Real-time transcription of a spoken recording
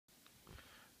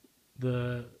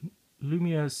The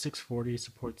Lumia 640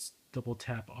 supports double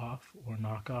tap off or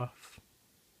knock off.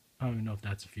 I don't even know if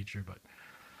that's a feature, but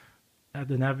at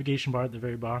the navigation bar at the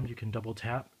very bottom, you can double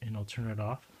tap and it'll turn it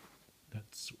off.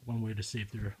 That's one way to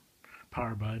save their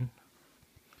power button.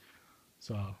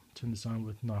 So I'll turn this on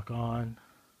with knock on.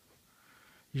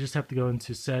 You just have to go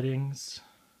into settings,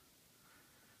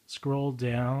 scroll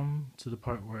down to the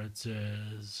part where it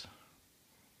says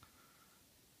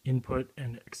input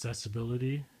and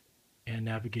accessibility and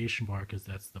navigation bar, because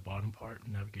that's the bottom part,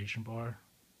 navigation bar.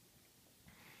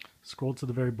 Scroll to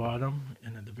the very bottom,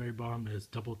 and at the very bottom is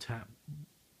double tap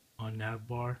on Nav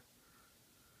Bar,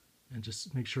 and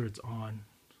just make sure it's on.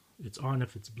 It's on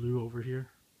if it's blue over here.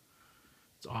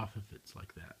 It's off if it's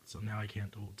like that. So now I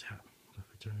can't double tap. If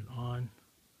I turn it on,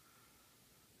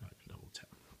 now I can double tap.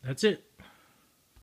 That's it.